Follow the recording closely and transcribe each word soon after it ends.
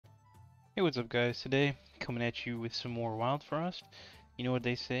Hey, what's up guys? Today, coming at you with some more Wildfrost. You know what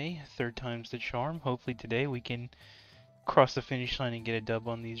they say, third time's the charm. Hopefully today we can cross the finish line and get a dub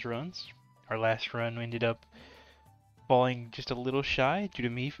on these runs. Our last run ended up falling just a little shy due to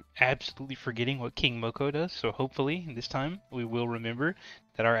me absolutely forgetting what King Moko does, so hopefully this time we will remember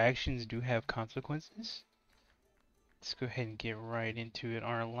that our actions do have consequences. Let's go ahead and get right into it.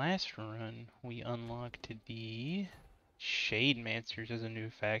 Our last run, we unlocked the Shade Mancers as a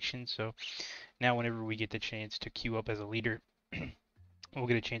new faction, so now whenever we get the chance to queue up as a leader, we'll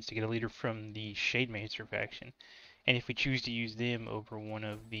get a chance to get a leader from the Shade Mancer faction. And if we choose to use them over one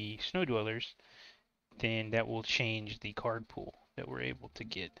of the Snow Dwellers, then that will change the card pool that we're able to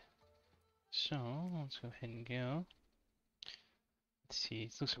get. So let's go ahead and go. Let's see,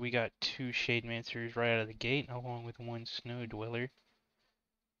 it looks like we got two Shade Mancers right out of the gate, along with one Snow Dweller.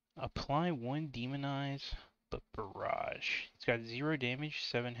 Apply one Demonize, but Barrage. It's got 0 damage,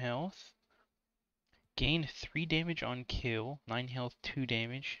 7 health. Gain 3 damage on kill, 9 health, 2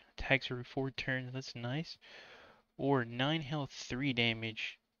 damage. Attacks every 4 turns, that's nice. Or 9 health, 3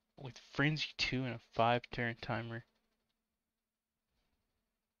 damage with Frenzy 2 and a 5 turn timer.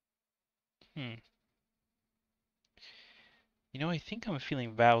 Hmm. You know, I think I'm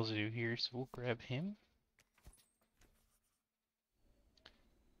feeling Valzu here, so we'll grab him.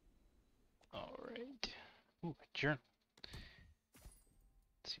 Alright. Ooh, a journal.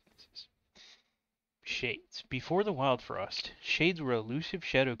 Let's see what this is. Shades. Before the Wildfrost, shades were elusive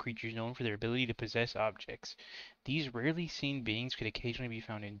shadow creatures known for their ability to possess objects. These rarely seen beings could occasionally be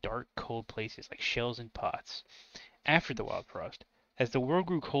found in dark, cold places like shells and pots. After the Wildfrost, as the world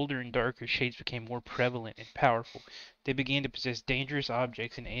grew colder and darker, shades became more prevalent and powerful. They began to possess dangerous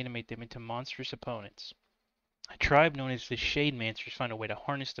objects and animate them into monstrous opponents. A tribe known as the Shade Mancers found a way to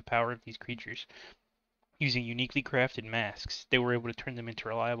harness the power of these creatures. Using uniquely crafted masks, they were able to turn them into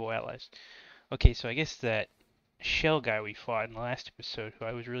reliable allies. Okay, so I guess that shell guy we fought in the last episode, who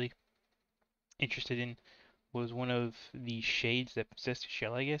I was really interested in, was one of the shades that possessed a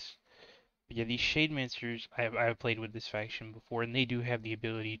shell, I guess. But yeah, these Shade Mancers, I have played with this faction before, and they do have the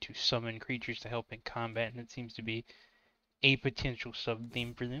ability to summon creatures to help in combat, and it seems to be a potential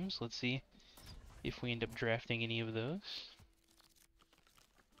sub-theme for them. So let's see if we end up drafting any of those.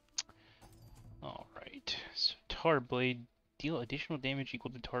 Alright, so Tar Blade, deal additional damage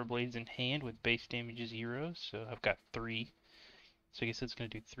equal to Tar Blades in hand with base damage 0, so I've got 3. So I guess it's going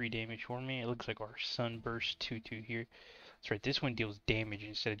to do 3 damage for me. It looks like our Sunburst 2/2 here. That's right, this one deals damage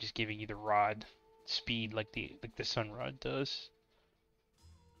instead of just giving you the rod speed like the Sun Rod does.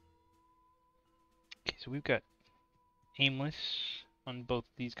 Okay, so we've got Aimless on both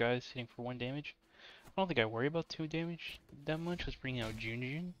of these guys hitting for 1 damage. I don't think I worry about 2 damage that much. Let's bring out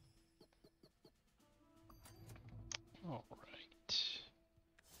Junjun. Alright.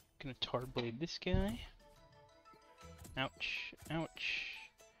 Gonna Tar Blade this guy. Ouch, ouch.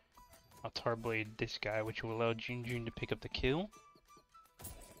 I'll Tar Blade this guy, which will allow Junjun to pick up the kill.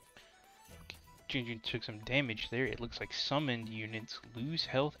 Junjun took some damage there. It looks like summoned units lose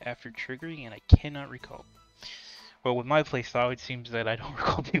health after triggering, and I cannot recall. Well, with my playstyle, it seems that I don't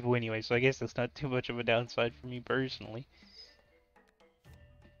recall people anyway, so I guess that's not too much of a downside for me personally.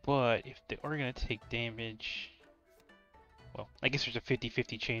 But if they are going to take damage, well, I guess there's a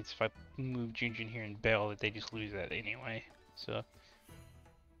 50-50 chance if I move Junjun here and Bell that they just lose that anyway. So,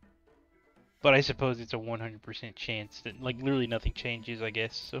 but I suppose it's a 100% chance that, like, literally nothing changes, I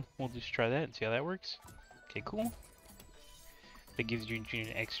guess. So we'll just try that and see how that works. Okay, cool. That gives Junjun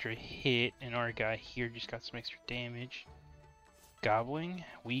an extra hit, and our guy here just got some extra damage. Gobbling.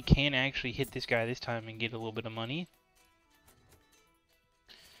 We can actually hit this guy this time and get a little bit of money.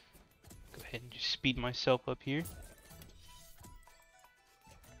 Go ahead and just speed myself up here.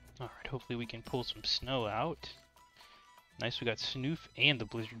 Alright, hopefully we can pull some snow out. Nice, we got Snoof and the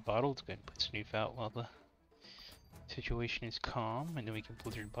Blizzard Bottle. Let's go ahead and put Snoof out while the situation is calm, and then we can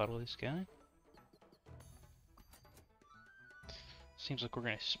Blizzard Bottle this guy. Seems like we're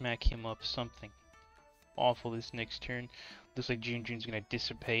going to smack him up something awful this next turn. Looks like Junjun's going to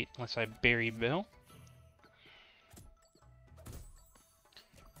dissipate unless I bury Bell.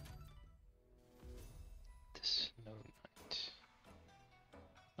 The Snow Knight.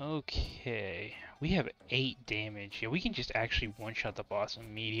 Okay, we have 8 damage. Yeah, we can just actually one-shot the boss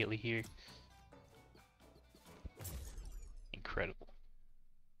immediately here. Incredible.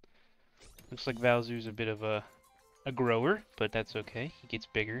 Looks like Valzu's a bit of a grower, but that's okay. He gets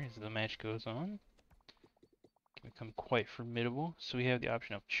bigger as the match goes on. Can become quite formidable. So we have the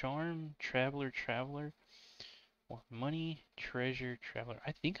option of Charm, Traveler, Traveler, or Money, Treasure, Traveler.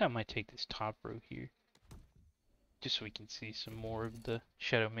 I think I might take this top row here. just so we can see some more of the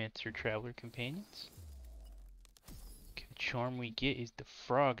Shadowmancer Traveler companions. Okay, the charm we get is the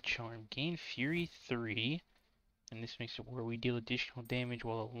Frog Charm. Gain Fury 3, and this makes it where we deal additional damage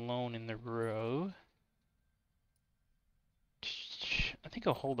while alone in the row. I think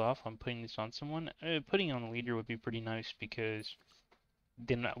I'll hold off on putting this on someone. Putting it on a leader would be pretty nice because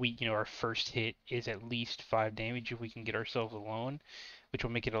then our first hit is at least 5 damage if we can get ourselves alone, which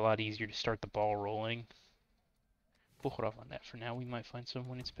will make it a lot easier to start the ball rolling. We'll hold off on that for now. We might find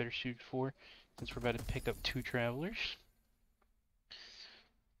someone it's better suited for, since we're about to pick up 2 travelers.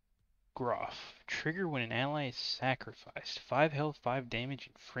 Groff. Trigger when an ally is sacrificed. 5 health, 5 damage,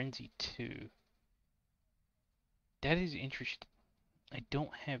 and Frenzy 2. That is interesting. I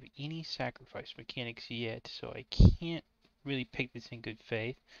don't have any sacrifice mechanics yet, so I can't really pick this in good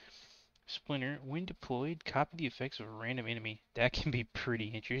faith. Splinter, when deployed, copy the effects of a random enemy. That can be pretty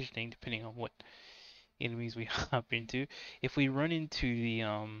interesting depending on what enemies we hop into. If we run into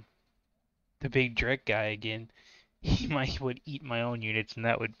the big Drek guy again, he would eat my own units, and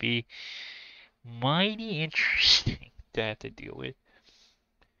that would be mighty interesting to have to deal with.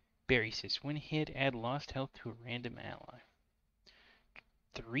 Barry says, when hit, add lost health to a random ally.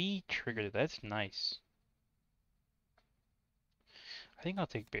 3 trigger, that's nice. I think I'll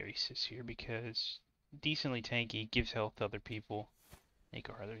take Barry Sis here because decently tanky, gives health to other people. Make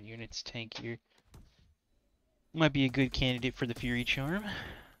our other units tankier. Might be a good candidate for the Fury Charm.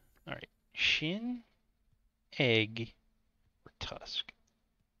 Alright, Shin, Egg, or Tusk.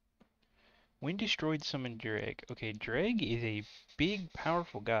 When destroyed, summon Dreg. Okay, Dreg is a big,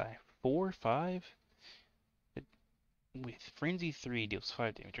 powerful guy. 4, 5. With Frenzy 3 deals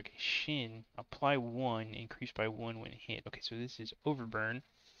 5 damage. Okay, Shin, apply 1, increase by 1 when hit. Okay, so this is Overburn.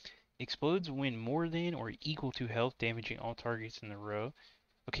 Explodes when more than or equal to health, damaging all targets in the row.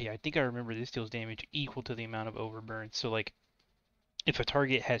 Okay, I think I remember this deals damage equal to the amount of Overburn. So, like, if a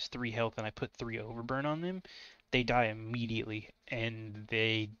target has 3 health and I put 3 Overburn on them, they die immediately, and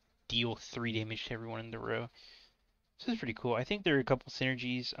they deal 3 damage to everyone in the row. So this is pretty cool. I think there are a couple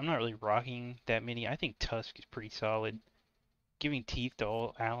synergies. I'm not really rocking that many. I think Tusk is pretty solid. Giving teeth to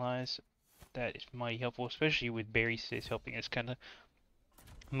all allies, that is mighty helpful, especially with Barry Sis helping us kind of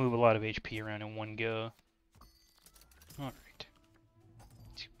move a lot of HP around in one go. Alright.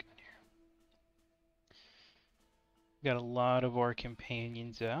 Let's see what we got here. Got a lot of our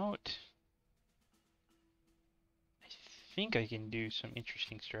companions out. I think I can do some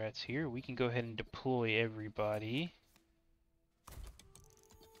interesting strats here. We can go ahead and deploy everybody.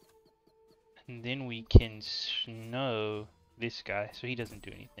 And then we can snow this guy so he doesn't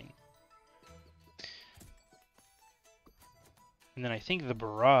do anything. And then I think the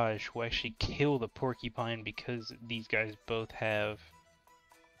barrage will actually kill the porcupine because these guys both have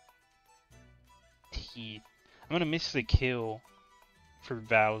teeth. I'm gonna miss the kill for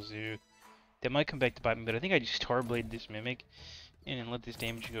Valzu. That might come back to bite me, but I think I just Tarblade this Mimic and then let this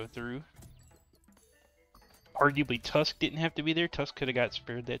damage go through. Arguably Tusk didn't have to be there. Tusk could have got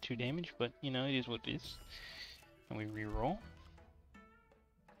spared that 2 damage, but you know, it is what it is. And we reroll.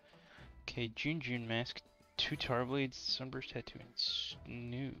 Okay, Jun Mask, 2 Tarblades, Sunburst Tattoo, and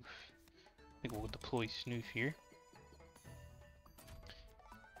Snoof. I think we'll deploy Snoof here.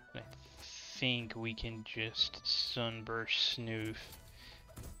 I think we can just Sunburst Snoof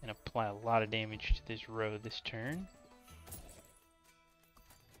and apply a lot of damage to this row this turn.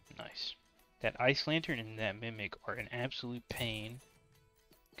 Nice. That Ice Lantern and that Mimic are an absolute pain.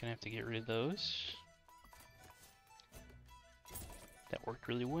 Gonna have to get rid of those. That worked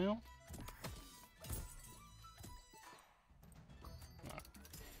really well.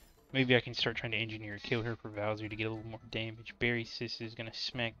 Maybe I can start trying to engineer a kill here for Valzu to get a little more damage. Barry Sis is gonna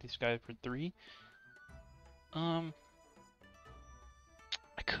smack this guy for 3. I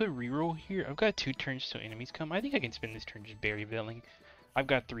could reroll here. I've got 2 turns till enemies come. I think I can spend this turn just Barry Velling. I've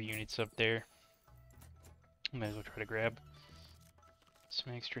got 3 units up there. Might as well try to grab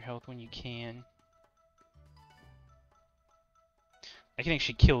some extra health when you can. I can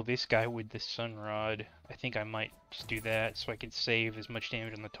actually kill this guy with the Sun Rod. I think I might just do that so I can save as much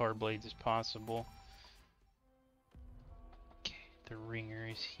damage on the Tar Blades as possible. Okay, the Ringer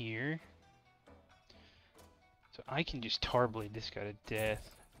is here. So I can just Tar Blade this guy to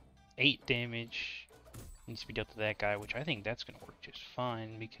death. 8 damage needs to be dealt to that guy, which I think that's going to work just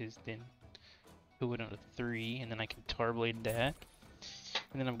fine because then he'll go down to 3 and then I can Tar Blade that.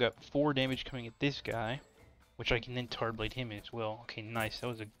 And then I've got 4 damage coming at this guy, which I can then Tar Blade him as well. Okay, nice. That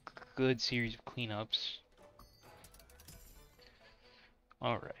was a good series of cleanups.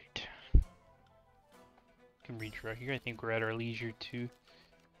 Alright. Can redraw here. I think we're at our leisure to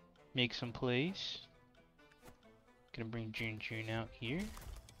make some plays. Gonna bring June out here.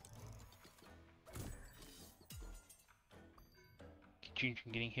 June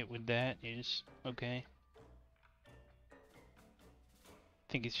getting hit with that is okay.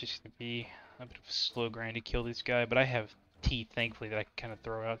 I think it's just gonna be a bit of a slow grind to kill this guy, but I have teeth, thankfully, that I can kind of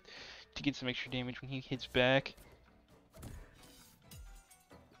throw out to get some extra damage when he hits back.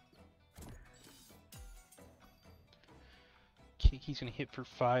 Okay, he's gonna hit for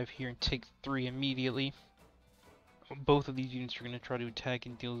 5 here and take 3 immediately. Both of these units are gonna try to attack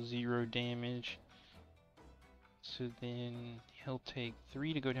and deal 0 damage. So then he'll take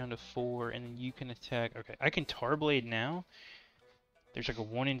 3 to go down to 4, and then you can attack. Okay, I can Tarblade now. There's like a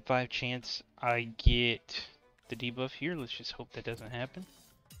 1 in 5 chance I get the debuff here. Let's just hope that doesn't happen.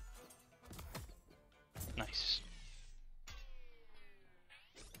 Nice.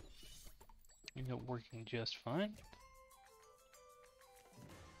 Ended up working just fine.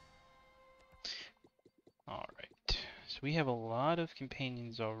 Alright, so we have a lot of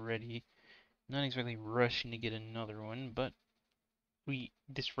companions already. Not exactly rushing to get another one, but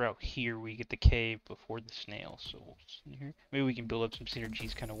this route here we get the cave before the snail, so we'll just here. Maybe we can build up some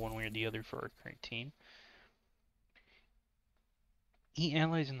synergies kind of one way or the other for our current team. 8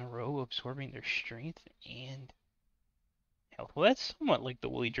 allies in a row absorbing their strength and health. Well, that's somewhat like the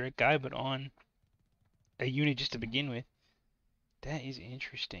Woolly Drake guy, but on a unit just to begin with. That is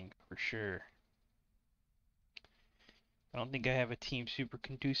interesting for sure. I don't think I have a team super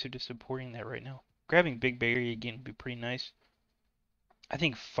conducive to supporting that right now. Grabbing Big Berry again would be pretty nice. I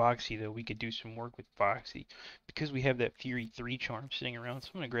think Foxy, though, we could do some work with Foxy. Because we have that Fury 3 charm sitting around,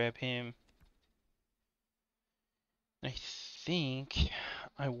 so I'm going to grab him. I think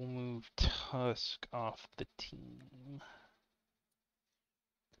I will move Tusk off the team.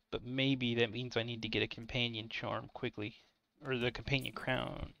 But maybe that means I need to get a Companion charm quickly. Or the Companion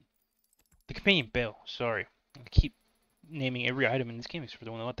crown. The Companion bell, sorry. I keep naming every item in this game except for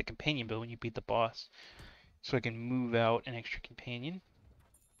the one that want the Companion bell when you beat the boss. So I can move out an extra Companion.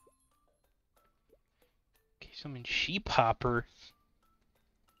 Okay, summon Sheephopper.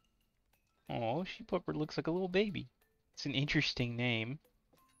 Oh, Sheephopper looks like a little baby. It's an interesting name.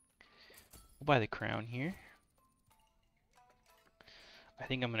 We'll buy the crown here. I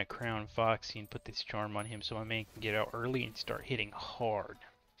think I'm going to crown Foxy and put this charm on him so my man can get out early and start hitting hard.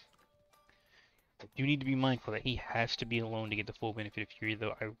 I do need to be mindful that he has to be alone to get the full benefit of Fury,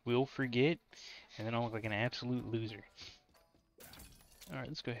 though I will forget, and then I'll look like an absolute loser. Alright,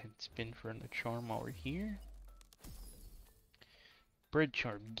 let's go ahead and spin for another charm while we're here. Bread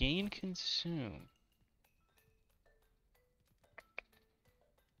charm, gain consume.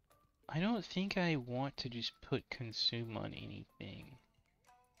 I don't think I want to just put consume on anything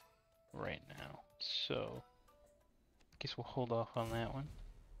right now, so I guess we'll hold off on that one.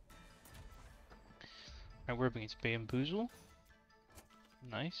 Alright, we're up against Bamboozle.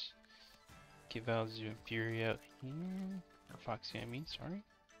 Nice. Get Valzu and Fury out here. Or Foxy, I mean, sorry.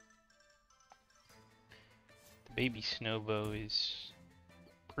 The baby Snowbow is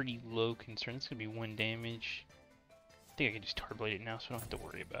pretty low concern. It's gonna be 1 damage. I think I can just Tarblade it now so I don't have to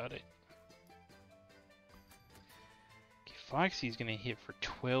worry about it. Okay, Foxy's gonna hit for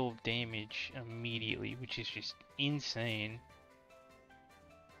 12 damage immediately, which is just insane.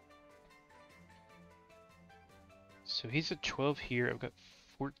 So he's at 12 here. I've got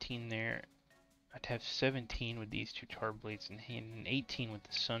 14 there. I'd have 17 with these 2 Tarblades in hand and 18 with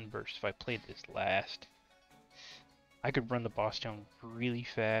the Sunburst if I played this last. I could run the boss down really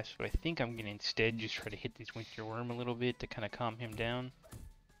fast, but I think I'm going to instead just try to hit this Winter Worm a little bit to kind of calm him down.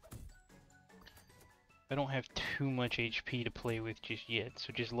 I don't have too much HP to play with just yet,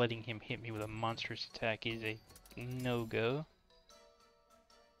 so just letting him hit me with a monstrous attack is a no-go.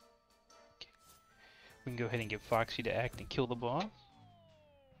 Okay. We can go ahead and get Foxy to act and kill the boss.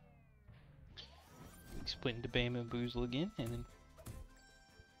 Split into Bamboozle again, and then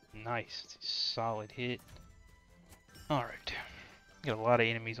nice, it's a solid hit. Alright, got a lot of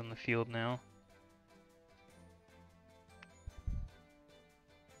enemies on the field now.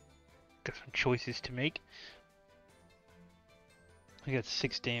 Got some choices to make. I got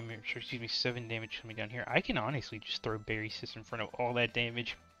 6 damage, or excuse me, 7 damage coming down here. I can honestly just throw Berry Sis in front of all that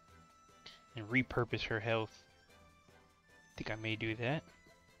damage and repurpose her health. I think I may do that.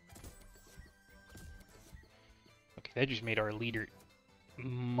 Okay, that just made our leader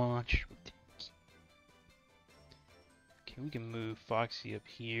much. Okay, we can move Foxy up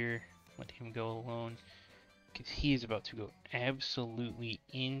here, let him go alone, because he is about to go absolutely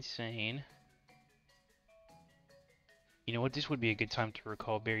insane. You know what, this would be a good time to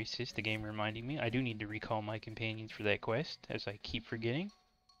recall Berry Sis, the game reminding me. I do need to recall my companions for that quest, as I keep forgetting.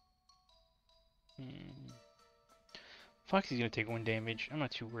 Foxy's gonna take 1 damage. I'm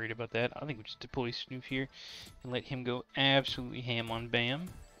not too worried about that. I think we'll just deploy Snoof here and let him go absolutely ham on Bam.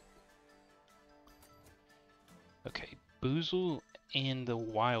 Okay, Boozle and the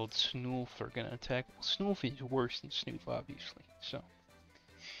Wild Snoof are gonna attack. Well, Snoof is worse than Snoof, obviously. So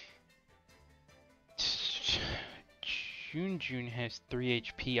June has 3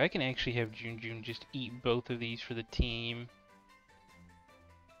 HP. I can actually have June just eat both of these for the team.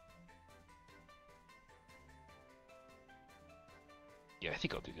 Yeah, I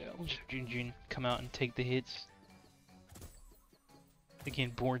think I'll do that. We'll just have June come out and take the hits. Again,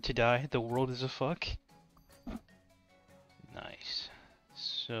 born to die. The world is a fuck. Nice.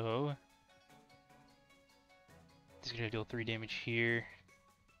 So this is gonna deal 3 damage here.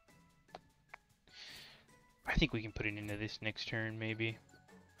 I think we can put it into this next turn, maybe.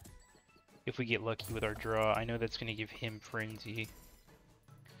 If we get lucky with our draw. I know that's gonna give him Frenzy.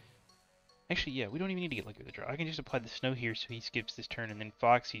 Actually, yeah, we don't even need to get lucky with the draw. I can just apply the snow here so he skips this turn, and then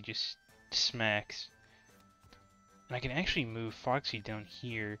Foxy just smacks. And I can actually move Foxy down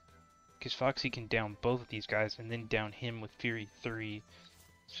here, because Foxy can down both of these guys, and then down him with Fury 3.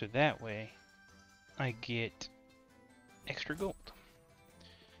 So that way, I get extra gold.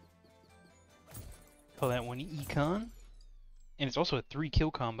 Call that one Econ. And it's also a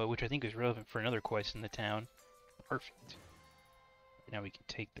 3-kill combo, which I think is relevant for another quest in the town. Perfect. Now we can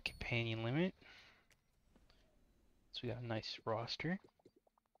take the companion limit. So we got a nice roster.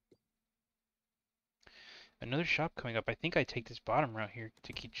 Another shop coming up. I think I take this bottom route here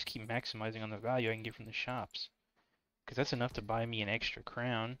to just keep maximizing on the value I can get from the shops. Because that's enough to buy me an extra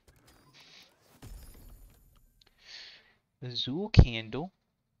crown. The Zool Candle.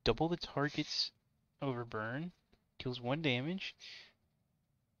 Double the target's overburn. Kills 1 damage.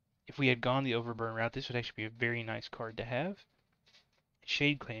 If we had gone the overburn route, this would actually be a very nice card to have.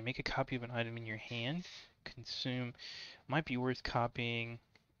 Shade Clay. Make a copy of an item in your hand. Consume. Might be worth copying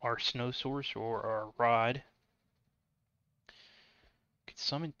our Snow Source or our Rod. Could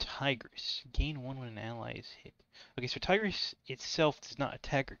summon Tigress. Gain 1 when an ally is hit. Okay, so Tigress itself does not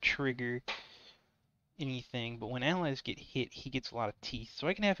attack or trigger anything, but when allies get hit, he gets a lot of teeth. So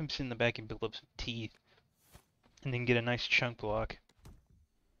I can have him sit in the back and build up some teeth, and then get a nice chunk block. I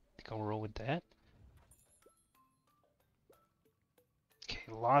think I'll roll with that. Okay,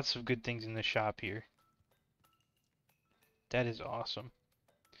 lots of good things in the shop here. That is awesome.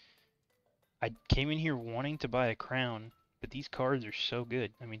 I came in here wanting to buy a crown, but these cards are so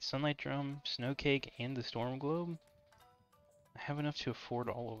good. I mean, Sunlight Drum, Snow Cake, and the Storm Globe. I have enough to afford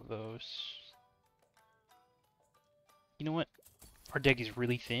all of those. You know what? Our deck is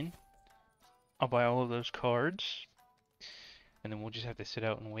really thin. I'll buy all of those cards, and then we'll just have to sit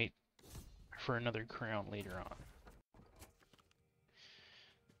out and wait for another crown later on.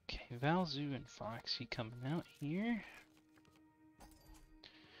 Okay, Valzu and Foxy coming out here.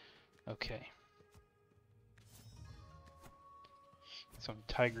 Okay. Some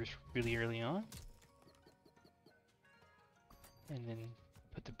Tigers really early on. And then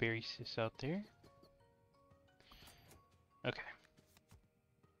put the Berry Sis out there. Okay.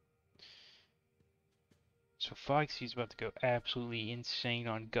 So Foxy's about to go absolutely insane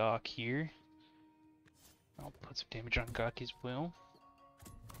on Gawk here. I'll put some damage on Gawk as well.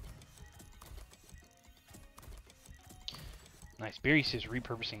 Nice. Berry Sis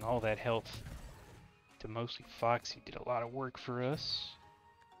repurposing all that health to mostly Foxy. Did a lot of work for us.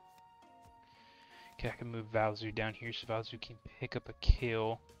 Okay, I can move Valzu down here so Valzu can pick up a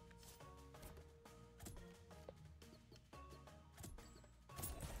kill.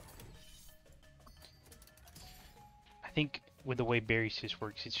 I think with the way Berry Sis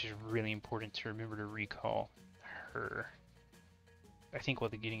works, it's just really important to remember to recall her. I think while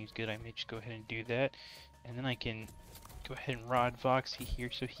the getting is good, I may just go ahead and do that. And then I can go ahead and Rod Foxy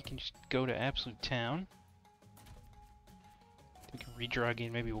here so he can just go to Absolute Town. We can redraw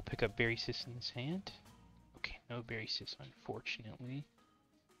again. Maybe we'll pick up Berry Sis in his hand. Okay, no Berry Sis, unfortunately.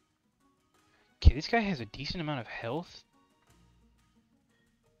 Okay, this guy has a decent amount of health.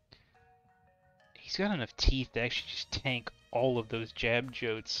 He's got enough teeth to actually just tank all of those jab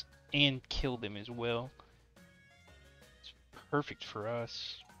jotes and kill them as well. It's perfect for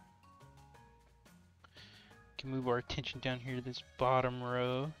us. We can move our attention down here to this bottom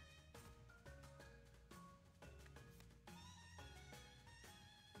row.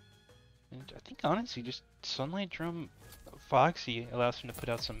 And I think honestly just Sunlight Drum Foxy allows him to put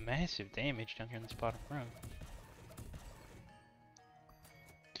out some massive damage down here in this bottom row.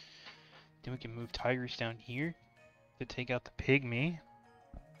 Then we can move Tigers down here to take out the Pygmy.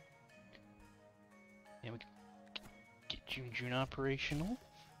 And we can get June operational.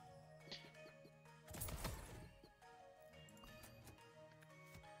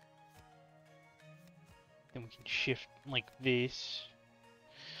 Then we can shift like this.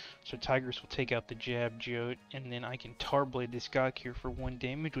 So Tigress will take out the Jab Jote, and then I can Tarblade this Gok here for 1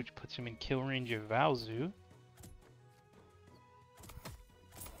 damage, which puts him in kill range of Valzu.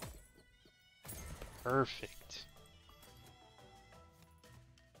 Perfect.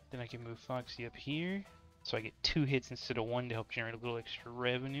 Then I can move Foxy up here, so I get 2 hits instead of 1 to help generate a little extra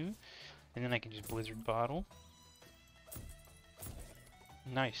revenue. And then I can just Blizzard Bottle.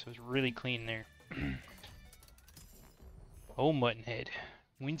 Nice, it was really clean there. Oh, Muttonhead.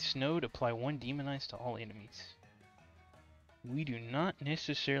 When snowed, apply 1 Demonize to all enemies. We do not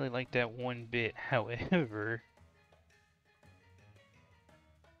necessarily like that one bit, however...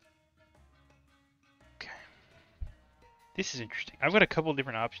 Okay. This is interesting. I've got a couple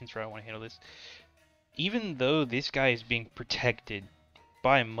different options for how I want to handle this. Even though this guy is being protected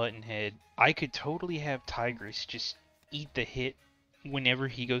by Muttonhead, I could totally have Tigress just eat the hit whenever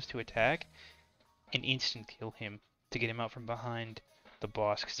he goes to attack and instant kill him to get him out from behind the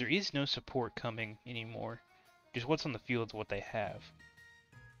boss, because there is no support coming anymore. Just what's on the field is what they have.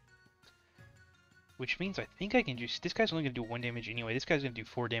 Which means I think I can just... This guy's only going to do 1 damage anyway. This guy's going to do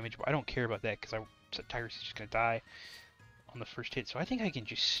 4 damage, but I don't care about that because Tigress is just going to die on the first hit. So I think I can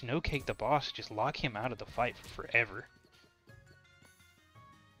just snowcake the boss, just lock him out of the fight for forever.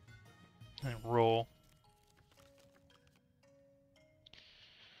 And roll.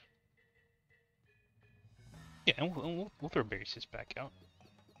 Yeah, and we'll throw Berry Cyst back out.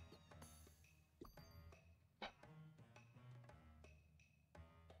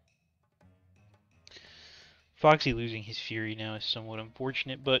 Foxy losing his Fury now is somewhat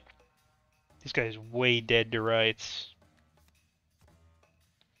unfortunate, but this guy is way dead to rights.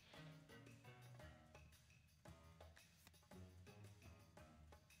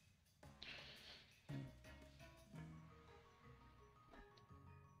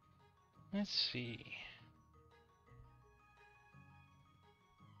 Let's see.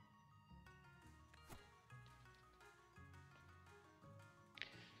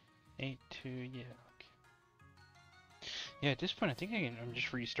 Eight, 2, yeah. Yeah, at this point, I think I'm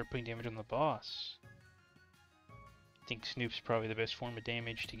just ready to start putting damage on the boss. I think Snoop's probably the best form of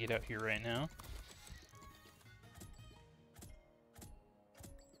damage to get out here right now.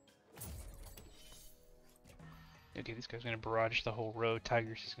 Okay, this guy's gonna barrage the whole road.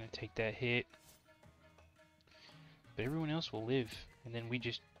 Tigress is gonna take that hit. But everyone else will live. And then we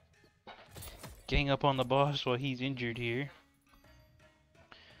just gang up on the boss while he's injured here.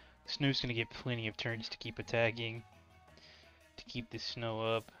 Snoop's gonna get plenty of turns to keep attacking. To keep this snow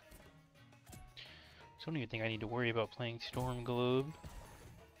up. So I don't even think I need to worry about playing Storm Globe.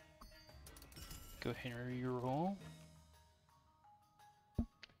 Go ahead and reroll.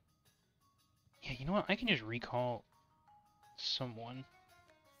 Yeah, you know what? I can just recall someone.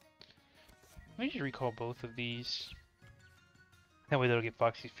 Let me just recall both of these. That way that'll get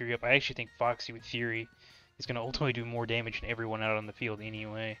Foxy's Fury up. I actually think Foxy with Fury is going to ultimately do more damage than everyone out on the field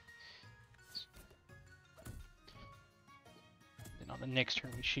anyway. Then on the next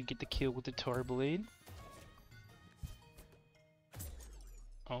turn we should get the kill with the Tarblade.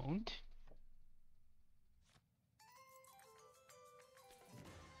 Owned.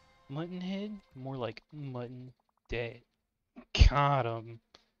 Muttonhead? More like MuttonDEAD. Got him.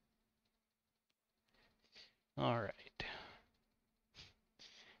 Alright.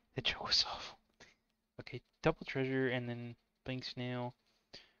 That joke was awful. Okay, double treasure and then Blink Snail.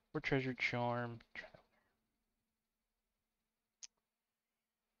 Or Treasure Charm.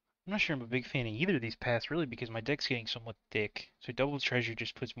 I'm not sure I'm a big fan of either of these paths really because my deck's getting somewhat thick. So double treasure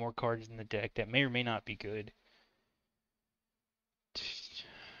just puts more cards in the deck that may or may not be good.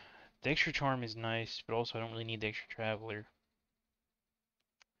 The extra charm is nice, but also I don't really need the extra traveler.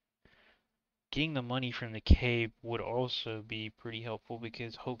 Getting the money from the cave would also be pretty helpful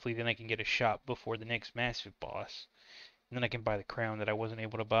because hopefully then I can get a shot before the next massive boss. And then I can buy the crown that I wasn't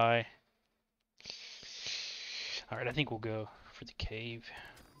able to buy. Alright, I think we'll go for the cave.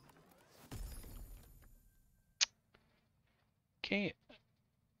 Okay,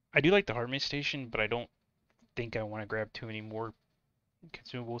 I do like the Heart Mist Station, but I don't think I want to grab too many more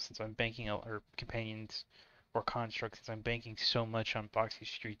consumables since I'm banking out, or companions or constructs since I'm banking so much on Foxy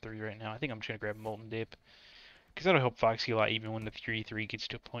Street 3 right now. I think I'm just going to grab Molten Dip because that'll help Foxy a lot even when the Fury 3 gets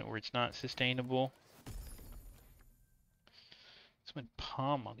to a point where it's not sustainable. Summon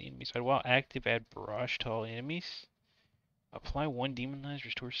Palm on the enemy side. While active, add Barrage to all enemies. Apply 1 Demonize,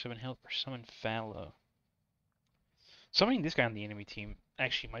 restore 7 health, or summon Fallow. Summoning this guy on the enemy team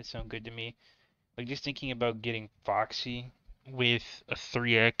actually might sound good to me. Like just thinking about getting Foxy with a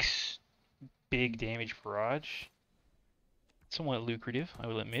 3x big damage barrage. Somewhat lucrative, I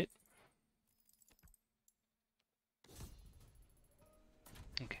will admit.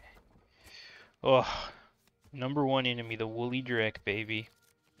 Oh, number one enemy, the woolly drek, baby.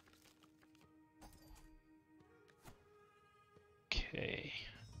 Okay.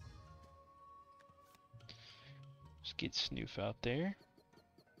 Let's get Snoof out there.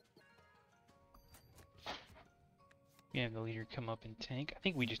 Yeah, the leader come up and tank. I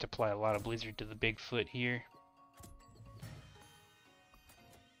think we just apply a lot of blizzard to the Bigfoot here.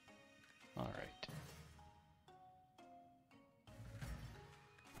 Alright.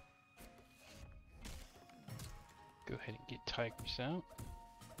 Go ahead and get Tigers out.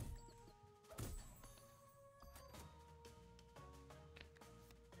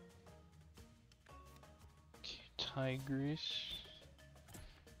 Okay, Tigress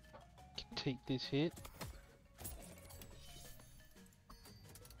can take this hit.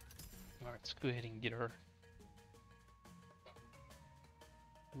 Alright, let's go ahead and get our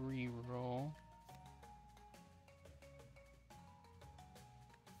reroll.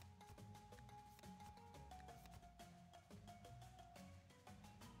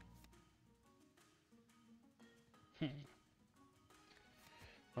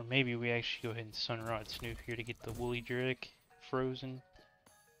 Or maybe we actually go ahead and Sunrod Snoof here to get the Woolly Drek frozen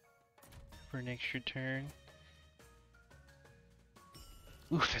for an extra turn.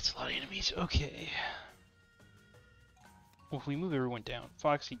 Oof, that's a lot of enemies. Okay. Well, if we move everyone down,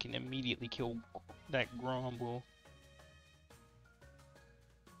 Foxy can immediately kill that Gromble.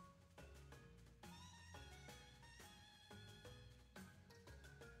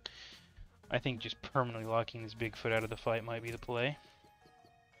 I think just permanently locking this Bigfoot out of the fight might be the play.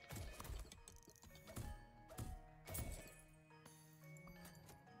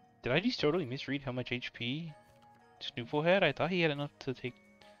 Did I just totally misread how much HP Snoofle had? I thought he had enough to take...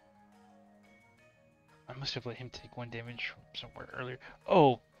 I must have let him take 1 damage from somewhere earlier.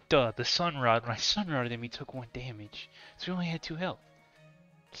 Oh, duh, the Sunrod. When I Sunrodded him, he took 1 damage. So he only had 2 health.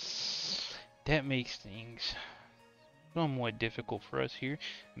 That makes things somewhat difficult for us here.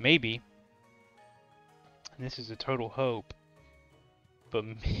 Maybe, and this is a total hope, but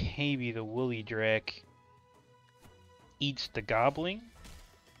maybe the Woolly Drek eats the Gobbling?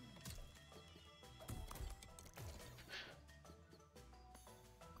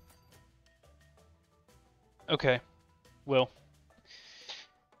 Okay, well,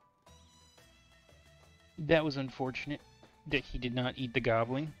 that was unfortunate that he did not eat the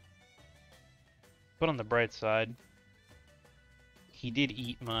Gobbling. But on the bright side, he did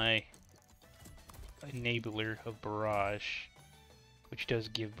eat my enabler of Barrage, which does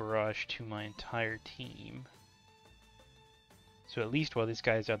give Barrage to my entire team. So at least while this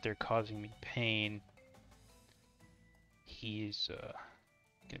guy's out there causing me pain, he is going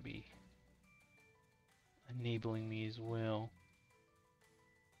to be enabling me as well.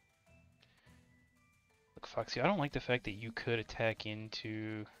 Look, Foxy, I don't like the fact that you could attack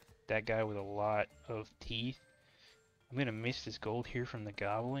into that guy with a lot of teeth. I'm gonna miss this gold here from the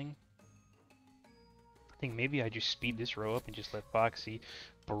Gobbling. I think maybe I just speed this row up and just let Foxy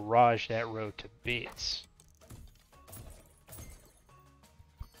barrage that row to bits.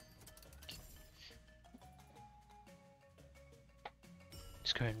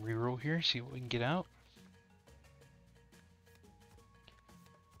 Just go ahead and reroll here, see what we can get out.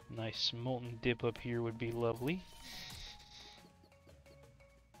 Nice molten dip up here would be lovely.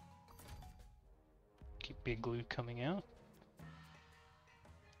 Keep Big Glue coming out.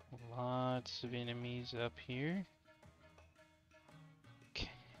 Lots of enemies up here. Okay.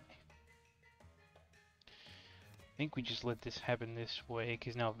 I think we just let this happen this way,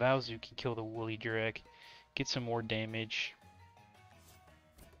 because now Valzu can kill the Woolly Drek, get some more damage.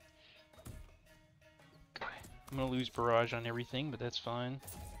 Okay. I'm gonna lose barrage on everything, but that's fine.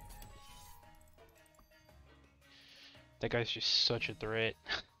 That guy's just such a threat.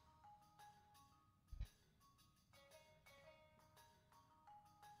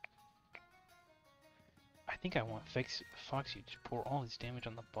 I think I want Foxy to pour all his damage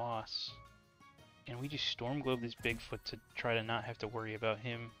on the boss. And we just Storm Globe this Bigfoot to try to not have to worry about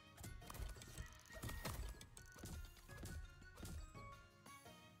him.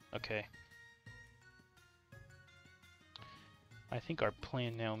 Okay. I think our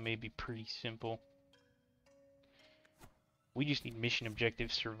plan now may be pretty simple. We just need mission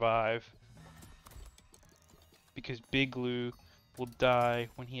objective survive. Because Big Glue will die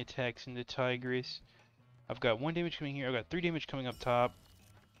when he attacks into Tigress. I've got 1 damage coming here. I've got 3 damage coming up top.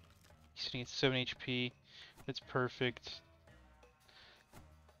 He's sitting at 7 HP. That's perfect.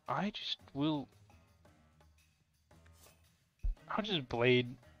 I'll just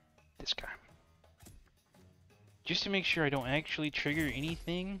blade this guy. Just to make sure I don't actually trigger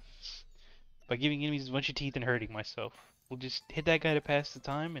anything by giving enemies a bunch of teeth and hurting myself. We'll just hit that guy to pass the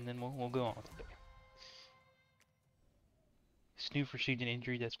time, and then we'll go on with it. Snoof received an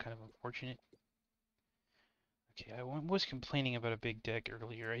injury, that's kind of unfortunate. Okay, I was complaining about a big deck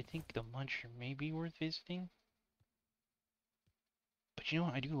earlier. I think the Muncher may be worth visiting. But you know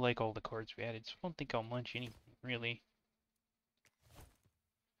what? I do like all the cards we added, so I don't think I'll munch anything, really.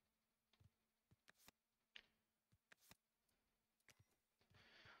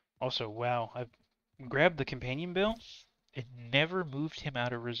 Also, wow, I've grabbed the companion bill and never moved him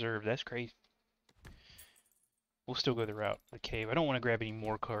out of reserve. That's crazy. We'll still go the route of the cave. I don't want to grab any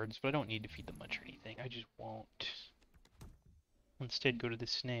more cards, but I don't need to feed the munch or anything. I just won't. Instead, go to the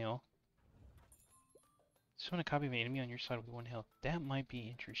snail. Summon a copy of an enemy on your side with 1 health. That might be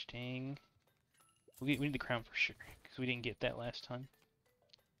interesting. We need the crown for sure, because we didn't get that last time.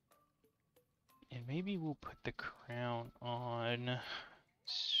 And maybe we'll put the crown on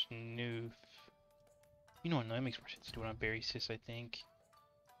Snoof. You know what? No, that makes more sense to do it on Berry Sis, I think.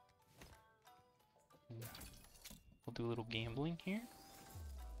 We'll do a little gambling here.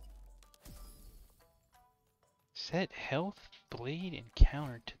 Set health, blade, and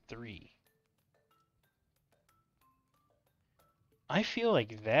counter to 3. I feel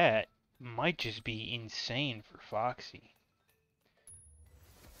like that might just be insane for Foxy.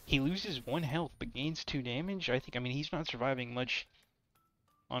 He loses 1 health but gains 2 damage. I mean, he's not surviving much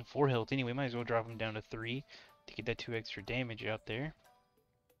on 4 health anyway. Might as well drop him down to 3 to get that 2 extra damage out there.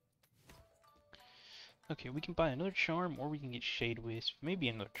 Okay, we can buy another charm or we can get Shade Wisp. Maybe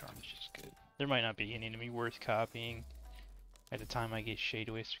another charm is just good. There might not be an enemy worth copying at the time I get Shade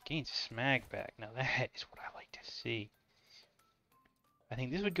Wisp. Gain Smack back. Now that is what I like to see. I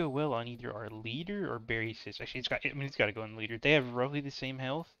think this would go well on either our leader or Berry Sis. Actually, it's got to go on the leader. They have roughly the same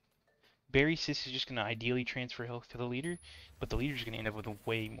health. Berry Sis is just going to ideally transfer health to the leader, but the leader's going to end up with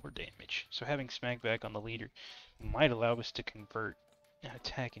way more damage. So having Smack back on the leader might allow us to convert an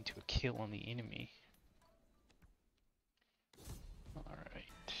attack into a kill on the enemy.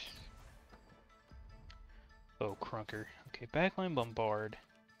 Alright. Oh, Crunker. Okay, backline Bombard.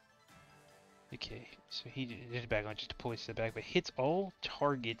 Okay, so he did backline just to pull his back, but hits all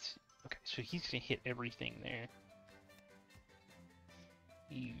targets. Okay, so he's gonna hit everything there.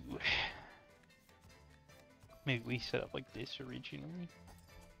 Ew. Maybe we set up like this originally.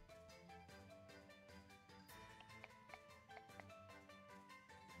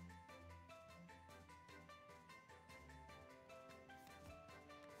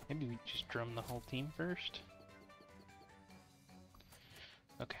 Maybe we just drum the whole team first.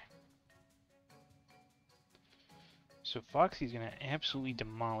 Okay. So Foxy's gonna absolutely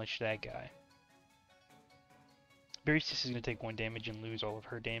demolish that guy. Berry Sis is gonna take 1 damage and lose all of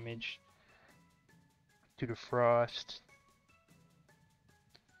her damage due to Frost.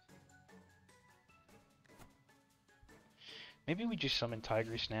 Maybe we just summon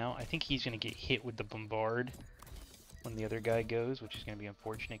Tigress now. I think he's gonna get hit with the Bombard when the other guy goes, which is gonna be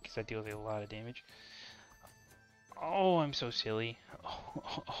unfortunate because that deals a lot of damage. Oh, I'm so silly.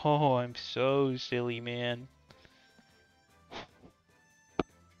 Oh, I'm so silly, man.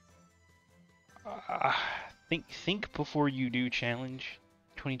 Think before you do challenge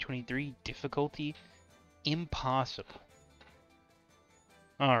 2023 difficulty impossible.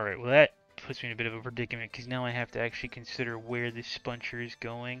 Alright, well that puts me in a bit of a predicament because now I have to actually consider where this Spuncher is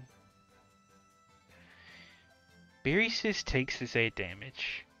going. Berry Sis takes this 8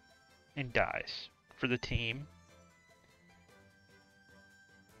 damage and dies for the team.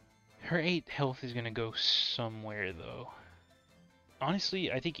 Her 8 health is gonna go somewhere though.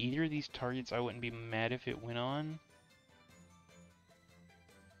 Honestly, I think either of these targets I wouldn't be mad if it went on.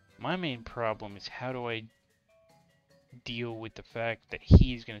 My main problem is how do I deal with the fact that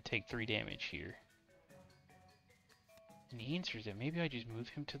he's going to take 3 damage here? And the answer is that maybe I just move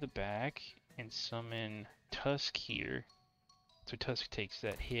him to the back and summon Tusk here. So Tusk takes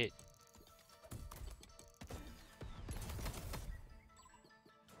that hit.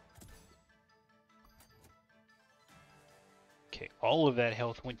 Okay, all of that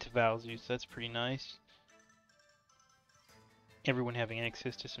health went to Valzus. That's pretty nice. Everyone having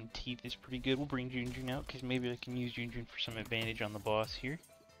access to some teeth is pretty good. We'll bring Junjun out because maybe I can use Junjun for some advantage on the boss here.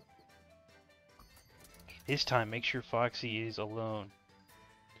 This time, make sure Foxy is alone.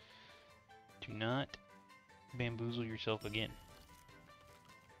 Do not bamboozle yourself again.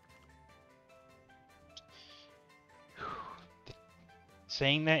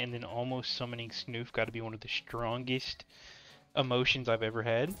 Saying that and then almost summoning Snoof got to be one of the strongest emotions I've ever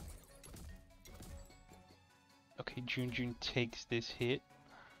had. Okay, Junjun takes this hit.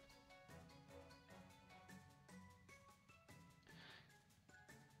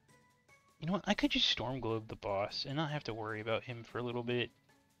 You know what? I could just Storm Globe the boss and not have to worry about him for a little bit.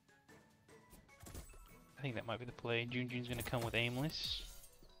 I think that might be the play. Junjun's gonna come with aimless.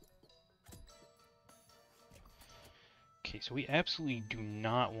 Okay, so we absolutely do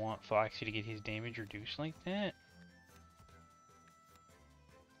not want Foxy to get his damage reduced like that.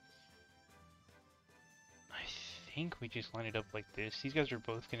 I think we just line it up like this. These guys are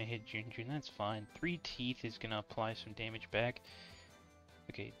both gonna hit Junjun, that's fine. 3 Teeth is gonna apply some damage back.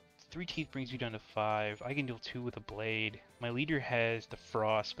 Okay, 3 Teeth brings you down to 5. I can deal 2 with a blade. My leader has the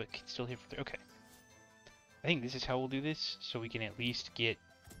Frost, but can still hit for 3. Okay. I think this is how we'll do this, so we can at least get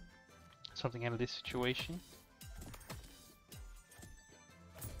something out of this situation.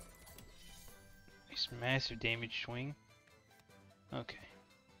 Nice massive damage swing. Okay.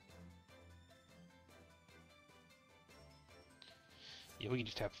 Yeah, we can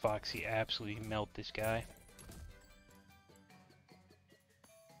just have Foxy absolutely melt this guy.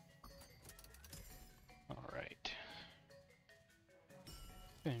 Alright.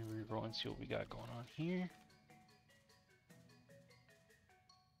 And reroll and see what we got going on here.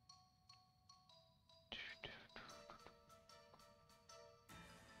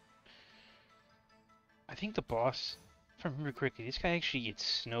 I think the boss, if I remember correctly, this guy actually gets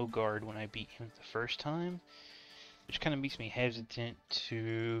Snow Guard when I beat him the first time, which kind of makes me hesitant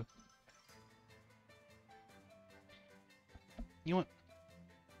to... You know what?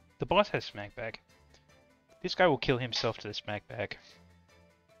 The boss has Smackback. This guy will kill himself to the Smackback.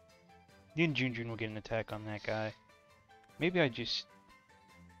 Then Junjun will get an attack on that guy. Maybe I just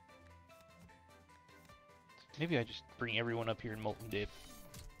bring everyone up here in MuttonDEAD.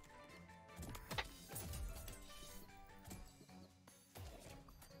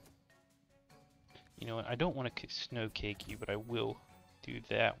 You know what, I don't want to snow cake you, but I will do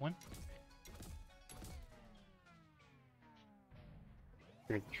that one.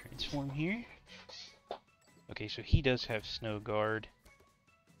 Transform here. Okay, so he does have Snow Guard.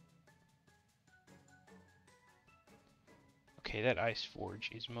 Okay, that Ice Forge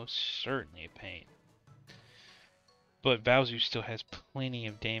is most certainly a pain. But Bowser still has plenty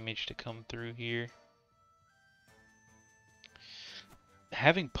of damage to come through here.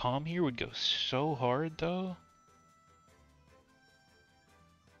 Having Palm here would go so hard, though.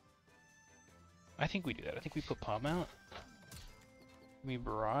 I think we do that. I think we put Palm out. Give me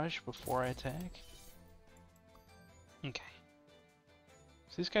Barrage before I attack. Okay.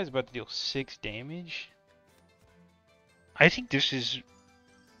 So this guy's about to deal 6 damage. I think this is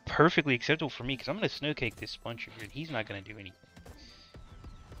perfectly acceptable for me, because I'm going to snowcake this Sponcher here. He's not going to do anything.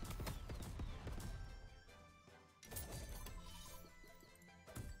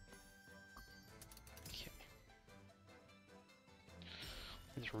 Okay.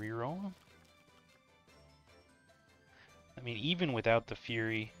 Let's reroll him. I mean, even without the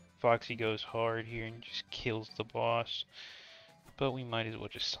Fury, Foxy goes hard here and just kills the boss. But we might as well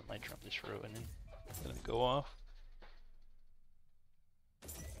just Sunlight Drum this row and then let him go off.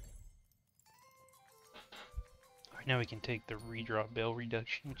 Alright, now we can take the redraw bell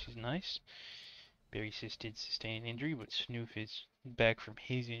reduction, which is nice. Berry Sis did sustain an injury, but Snoof is back from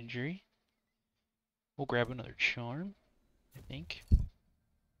his injury. We'll grab another charm, I think.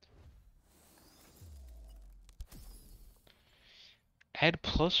 Add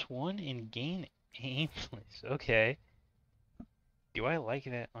 +1 and gain aimless. Okay. Do I like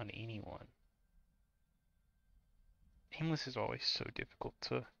that on anyone? Aimless is always so difficult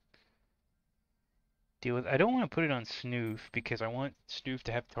to deal with. I don't want to put it on Snoof because I want Snoof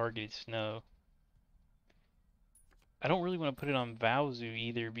to have targeted snow. I don't really want to put it on Bowser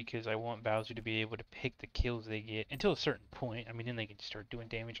either because I want Bowser to be able to pick the kills they get until a certain point. I mean, then they can start doing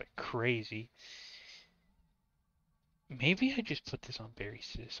damage like crazy. Maybe I just put this on Berry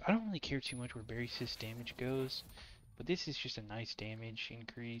Sis. I don't really care too much where Berry Sis damage goes, but this is just a nice damage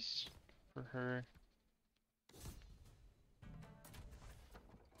increase for her.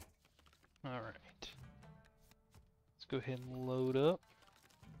 Alright. Let's go ahead and load up.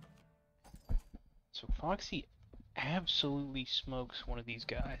 So Foxy absolutely smokes one of these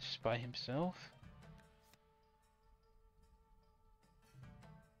guys by himself.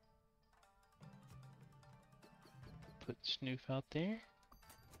 Put Snoof out there.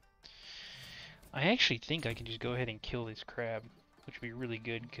 I actually think I can just go ahead and kill this crab, which would be really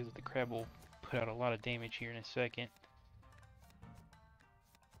good because the crab will put out a lot of damage here in a second.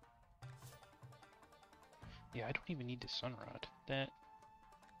 Yeah, I don't even need the Sunrod. That...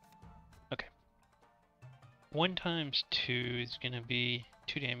 Okay. 1 times 2 is going to be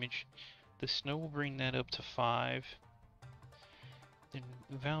 2 damage. The snow will bring that up to 5. Then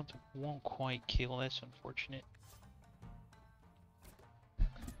Valve won't quite kill, that's unfortunate.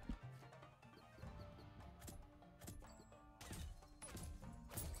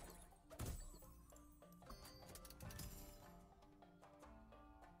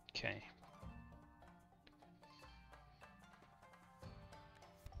 Okay.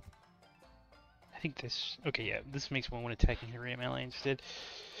 I think this... Okay, yeah, this makes me want attacking the random ally instead.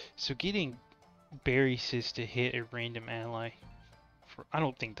 So getting Berry Sis to hit a random ally... I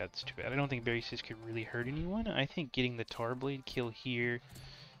don't think that's too bad. I don't think Berry Sis could really hurt anyone. I think getting the Tar Blade kill here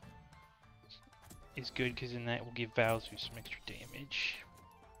is good, because then that will give Valzu some extra damage.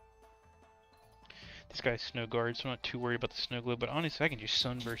 This guy's Snow Guard, so I'm not too worried about the Snow Globe, but honestly I can just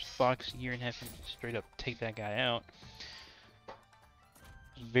Sunburst Fox here and have him straight up take that guy out.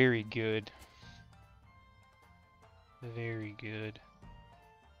 Very good. Very good.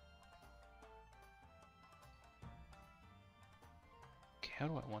 Okay, how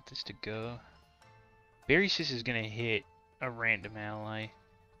do I want this to go? Berry Sis is gonna hit a random ally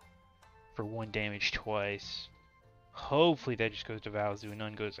for 1 damage twice. Hopefully that just goes to Valzu and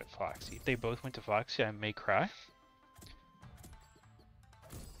none goes at Foxy. If they both went to Foxy, I may cry.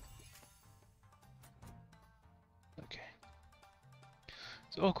 Okay.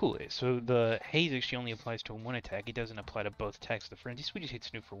 So, oh cool. So the haze actually only applies to 1 attack. It doesn't apply to both attacks of the frenzy. So we just hit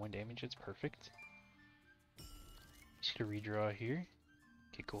Snoop for 1 damage. That's perfect. Just gonna redraw here.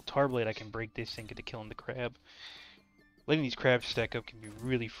 Okay, cool. Tarblade, I can break this and get to killing the crab. Letting these crabs stack up can be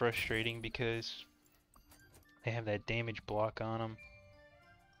really frustrating because they have that damage block on them.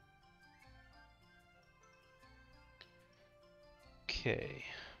 Okay.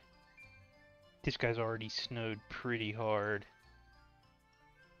 This guy's already snowed pretty hard.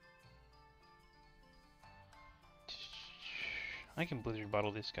 I can Blizzard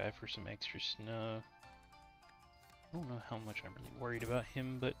Bottle this guy for some extra snow. I don't know how much I'm really worried about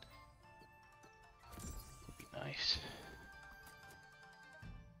him, but it'd be nice.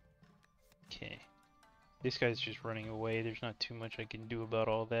 Okay. This guy's just running away. There's not too much I can do about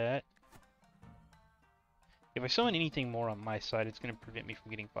all that. If I summon anything more on my side, it's going to prevent me from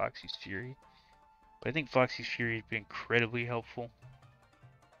getting Foxy's Fury. But I think Foxy's Fury has been incredibly helpful.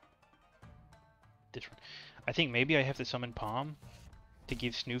 This one. I think maybe I have to summon Palm to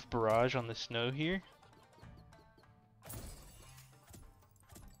give Snoof Barrage on the snow here.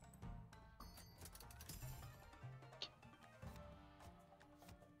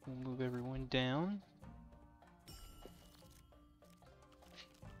 We'll move everyone down.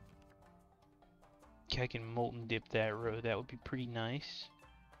 Okay, I can Molten Dip that row. That would be pretty nice.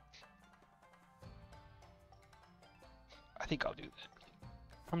 I think I'll do that.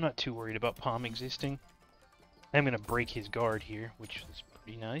 I'm not too worried about Palm existing. I'm going to break his guard here, which is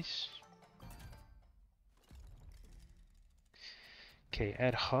pretty nice. Okay,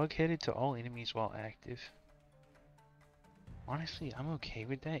 add Hog-Headed to all enemies while active. Honestly, I'm okay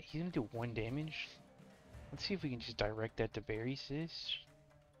with that. He's going to do 1 damage. Let's see if we can just direct that to Berry Sis.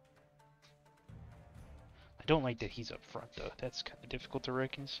 I don't like that he's up front, though. That's kind of difficult to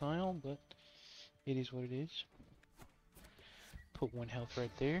reconcile, but it is what it is. Put 1 health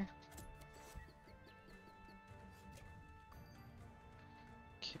right there.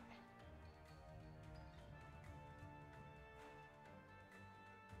 Okay.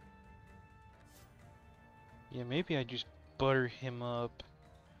 Yeah, maybe I just butter him up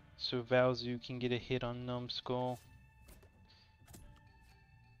so Valzu can get a hit on Numbskull.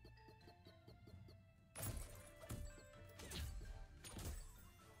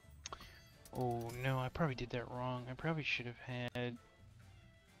 Oh no, I probably did that wrong. I probably should have had...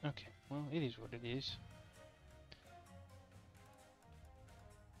 Okay, well, it is what it is.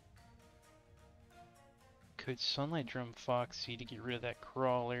 Could Sunlight Drum Foxy to get rid of that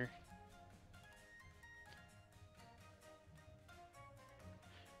crawler.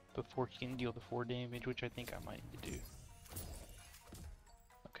 Before he can deal the 4 damage, which I think I might need to do.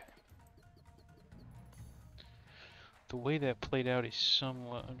 Okay. The way that played out is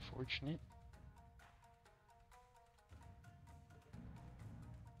somewhat unfortunate.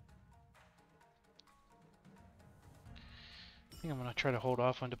 I think I'm going to try to hold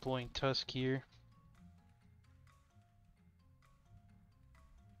off on deploying Tusk here.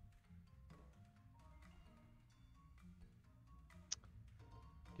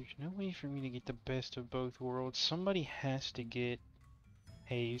 There's no way for me to get the best of both worlds. Somebody has to get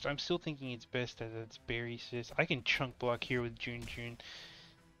hazed. I'm still thinking it's best that it's Berry Sis. I can chunk block here with Jun. And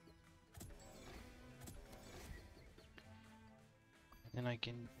then I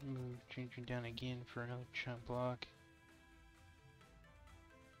can move Jun down again for another chunk block.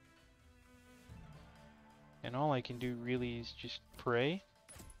 And all I can do really is just pray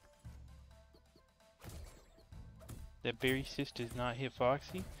that Berry Sis does not hit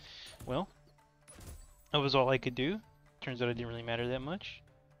Foxy. Well, that was all I could do. Turns out it didn't really matter that much.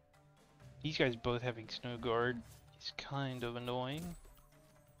 These guys both having Snow Guard is kind of annoying.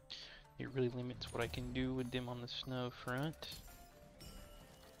 It really limits what I can do with them on the snow front.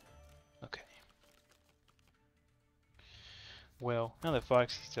 Okay. Well, now that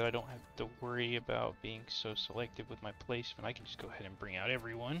Foxy said I don't have to worry about being so selective with my placement, I can just go ahead and bring out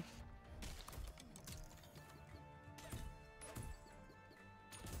everyone.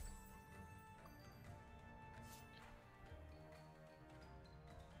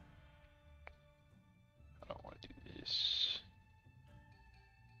 I don't want to do this.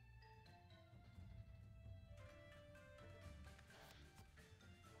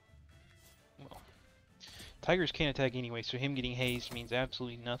 Well, tigers can't attack anyway, so him getting hazed means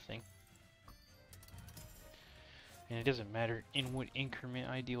absolutely nothing. And it doesn't matter in what increment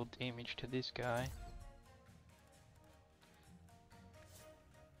I deal damage to this guy.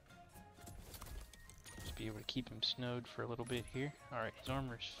 Just be able to keep him snowed for a little bit here. Alright, his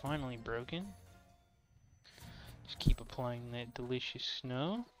armor is finally broken. Just keep applying that delicious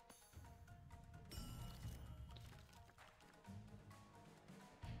snow.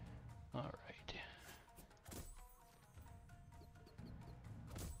 Alright.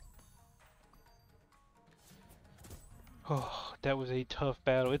 Oh, that was a tough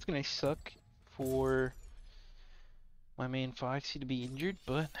battle. It's gonna suck for my main Foxy to be injured,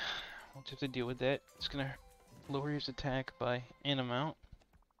 but we'll just have to deal with that. It's gonna lower his attack by an amount.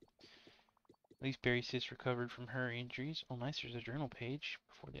 At least Berry Sis recovered from her injuries. Oh nice, there's a journal page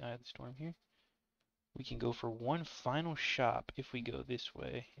before the Eye of the Storm here. We can go for one final shop if we go this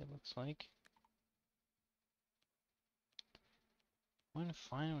way, it looks like. One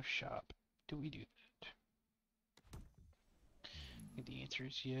final shop. Do we do that? I think the answer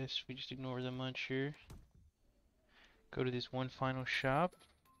is yes. We just ignore the muncher. Go to this one final shop.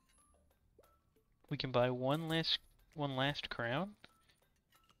 We can buy one last crown,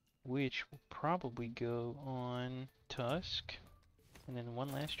 which will probably go on Tusk, and then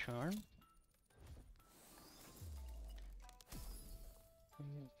one last charm.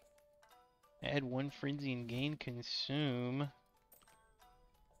 Add one frenzy and gain consume.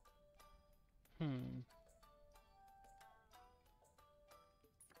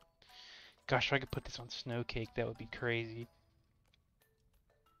 Gosh, if I could put this on Snow Cake, that would be crazy.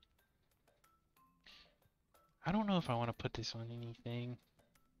 I don't know if I want to put this on anything.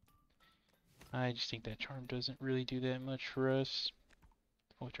 I just think that charm doesn't really do that much for us.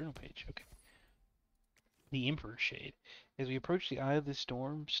 Oh, journal page, okay. The Emperor Shade. As we approach the Eye of the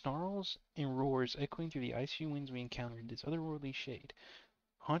Storm, snarls and roars echoing through the icy winds we encountered this otherworldly shade.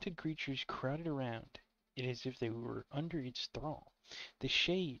 Haunted creatures crowded around it as if they were under its thrall. The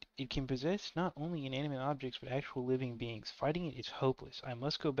shade, it can possess not only inanimate objects but actual living beings. Fighting it is hopeless. I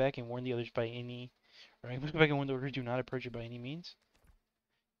must go back and warn the others I must go back and warn the others, do not approach it by any means.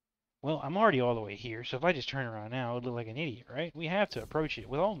 Well, I'm already all the way here, so if I just turn around now, I would look like an idiot, right? We have to approach it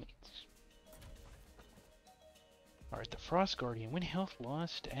with all means. Alright, the Frost Guardian. When health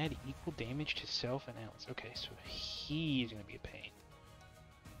lost, add equal damage to self and allies. Okay, so he's gonna be a pain.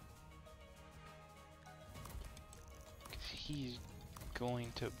 Because he's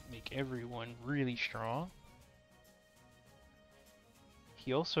going to make everyone really strong.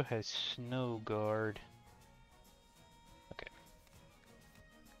 He also has Snow Guard. Okay.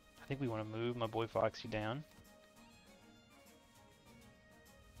 I think we want to move my boy Foxy down.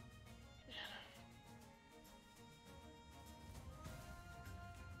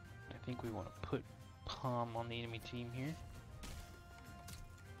 I think we want to put Palm on the enemy team here.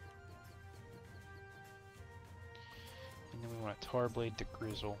 And then we want to Tarblade to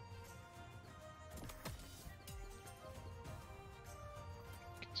Grizzle.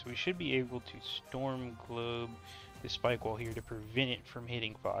 Okay, so we should be able to Storm Globe the Spike Wall here to prevent it from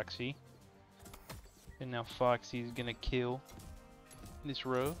hitting Foxy. And now Foxy is gonna kill this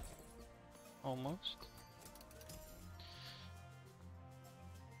row. Almost.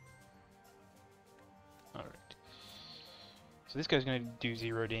 Alright. So this guy's gonna do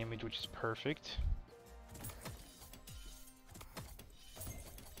 0 damage, which is perfect.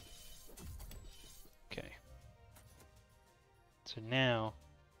 Okay. So now,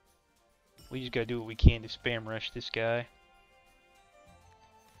 we just gotta do what we can to spam rush this guy.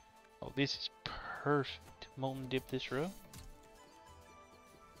 Oh, this is perfect. Molten Dip this row.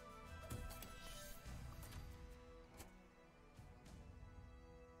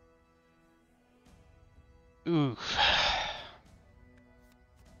 Oof.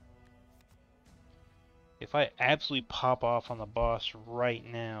 If I absolutely pop off on the boss right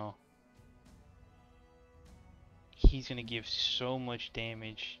now, he's gonna give so much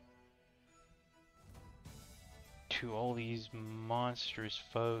damage to all these monstrous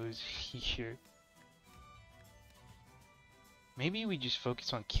foes here. Maybe we just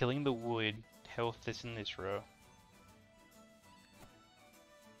focus on killing the wood health that's in this row.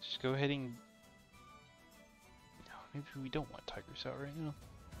 Just go ahead and... No, maybe we don't want Tigers out right now.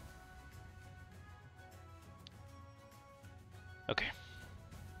 Okay.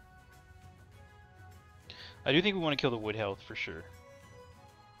 I do think we want to kill the wood health for sure.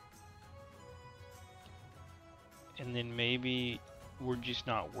 And then maybe we're just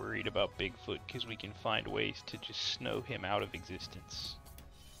not worried about Bigfoot because we can find ways to just snow him out of existence.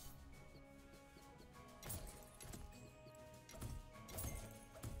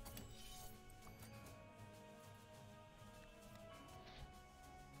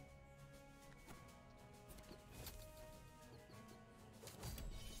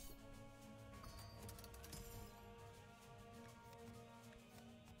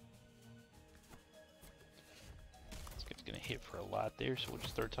 Gonna hit for a lot there, so we'll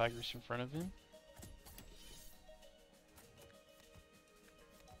just throw Tigers in front of him.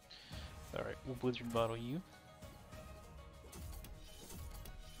 Alright, we'll Blizzard Bottle you.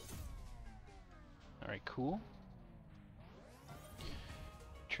 Alright, cool.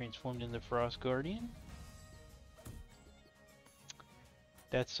 Transformed into Frost Guardian.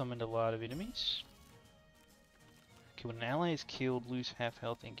 That summoned a lot of enemies. Okay, when an ally is killed, lose half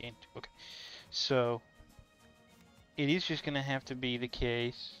health and gain 2. Okay, so it is just going to have to be the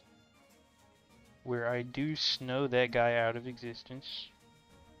case where I do snow that guy out of existence.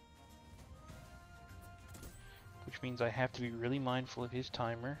 Which means I have to be really mindful of his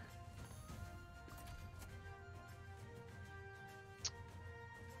timer.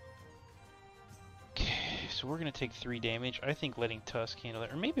 Okay, so we're going to take 3 damage. I think letting Tusk handle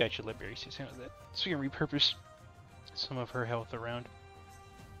that, or maybe I should let Berry Sis handle that, so we can repurpose some of her health around.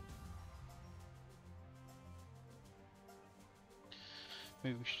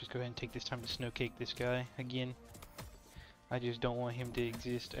 Maybe we should just go ahead and take this time to snowcake this guy again. I just don't want him to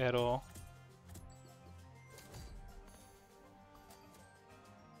exist at all.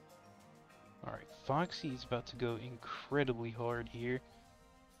 Alright, Foxy is about to go incredibly hard here.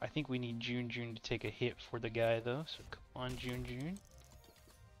 I think we need June to take a hit for the guy though, so come on June.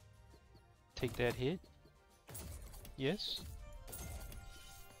 Take that hit. Yes.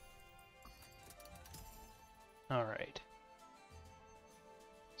 Alright.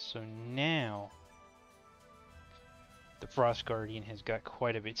 So now, the Frost Guardian has got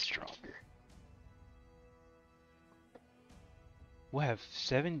quite a bit stronger. We'll have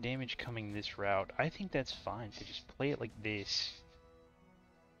 7 damage coming this route. I think that's fine to just play it like this.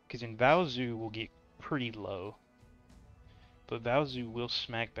 Because in Valzu we'll get pretty low. But Valzu will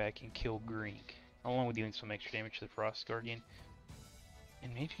smack back and kill Grink, along with dealing some extra damage to the Frost Guardian.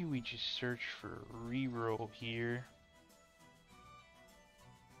 And maybe we just search for a reroll here.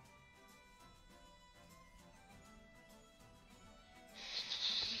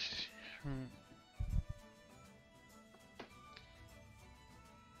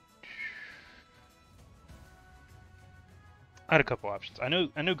 I had a couple options. I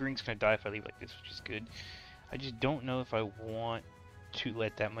know Green's gonna die if I leave like this, which is good. I just don't know if I want to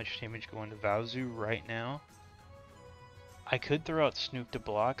let that much damage go into Valzu right now. I could throw out Snoop to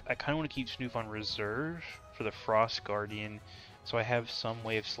block. I kind of want to keep Snoop on reserve for the Frost Guardian, so I have some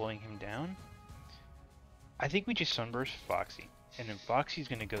way of slowing him down. I think we just Sunburst Foxy. And then Foxy's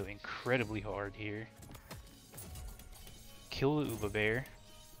gonna go incredibly hard here. Kill the Uba Bear.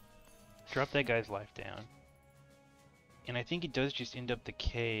 Drop that guy's life down. And I think it does just end up the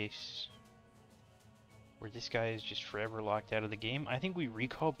case where this guy is just forever locked out of the game. I think we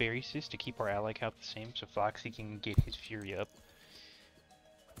recall Berry Sis to keep our ally count the same so Foxy can get his Fury up.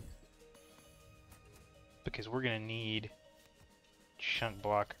 Because we're gonna need chunk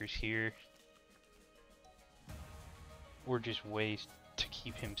blockers here. Or just ways to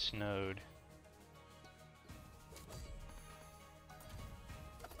keep him snowed.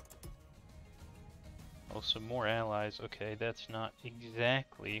 Oh, some more allies. Okay, that's not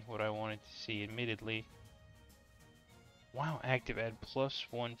exactly what I wanted to see, admittedly. Wow, active add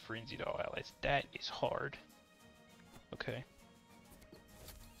 +1 frenzied all allies. That is hard. Okay.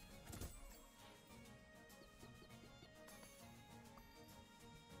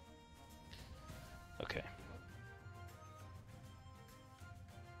 Okay.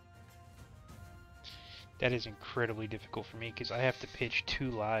 That is incredibly difficult for me because I have to pitch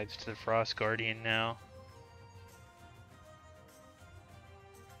 2 lives to the Frost Guardian now.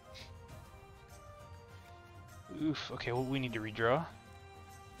 Oof, okay, well we need to redraw.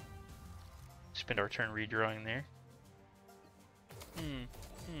 Spend our turn redrawing there.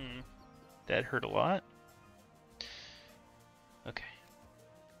 That hurt a lot. Okay.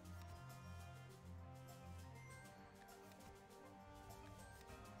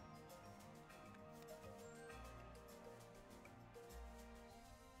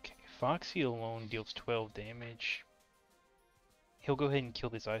 Foxy alone deals 12 damage. He'll go ahead and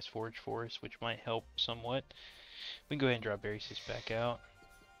kill this Ice Forge for us, which might help somewhat. We can go ahead and drop Berry Cyst back out.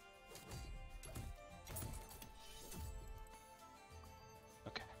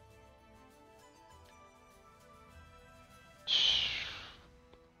 Okay.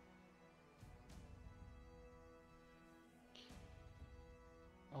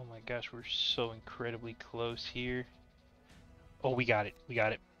 Oh my gosh, we're so incredibly close here. Oh, we got it. We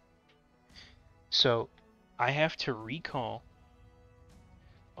got it. So, I have to recall.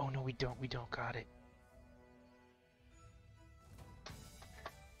 Oh no, we don't. We don't got it.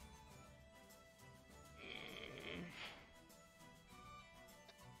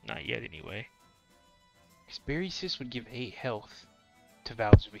 Not yet, anyway. Because Berry Cyst would give 8 health to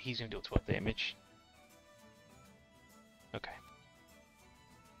Valzu, but he's gonna deal 12 damage. Okay.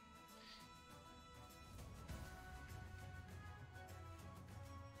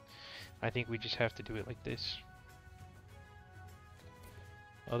 I think we just have to do it like this.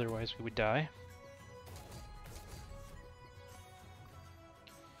 Otherwise, we would die.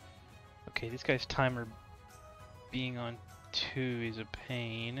 Okay, this guy's timer being on 2 is a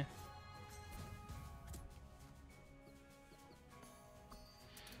pain.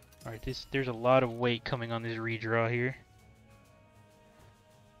 Alright, there's a lot of weight coming on this redraw here.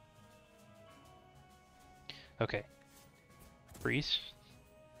 Okay. Freeze.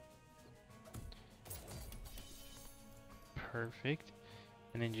 Perfect.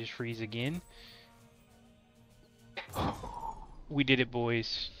 And then just freeze again. We did it,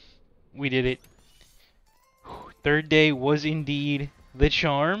 boys. We did it. Third day was indeed the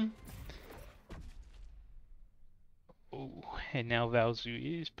charm. Oh, and now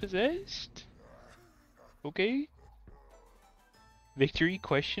Valzu is possessed. Okay. Victory?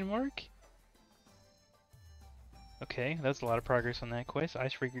 Question mark? Okay, that's a lot of progress on that quest.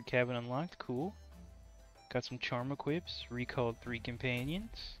 Icebreaker cabin unlocked. Cool. Got some charm equips. Recalled 3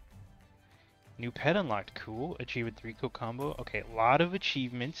 companions. New pet unlocked. Cool. Achieve a 3-kill combo. Okay, a lot of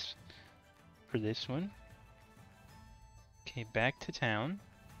achievements for this one. Okay, back to town.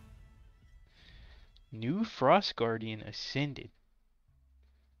 New Frost Guardian ascended.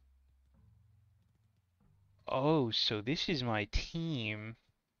 Oh, so this is my team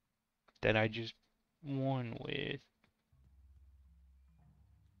that I just won with.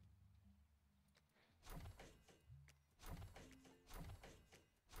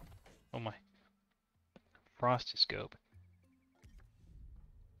 Oh my. Frostiscope.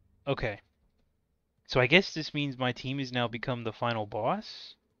 Okay. So I guess this means my team has now become the final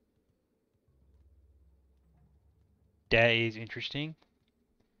boss? That is interesting.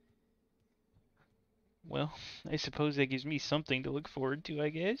 Well, I suppose that gives me something to look forward to, I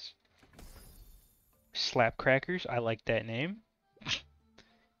guess. Slapcrackers, I like that name.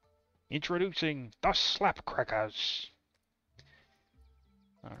 Introducing the Slapcrackers.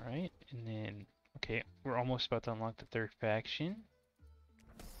 Alright, and then, okay, we're almost about to unlock the 3rd faction.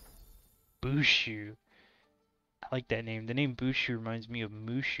 Bushu. I like that name. The name Bushu reminds me of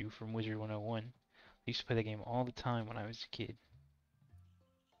Mushu from Wizard 101. I used to play that game all the time when I was a kid.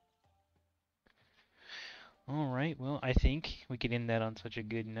 Alright, well, I think we could end that on such a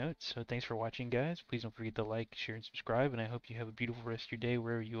good note. So thanks for watching, guys. Please don't forget to like, share, and subscribe. And I hope you have a beautiful rest of your day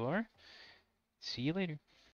wherever you are. See you later.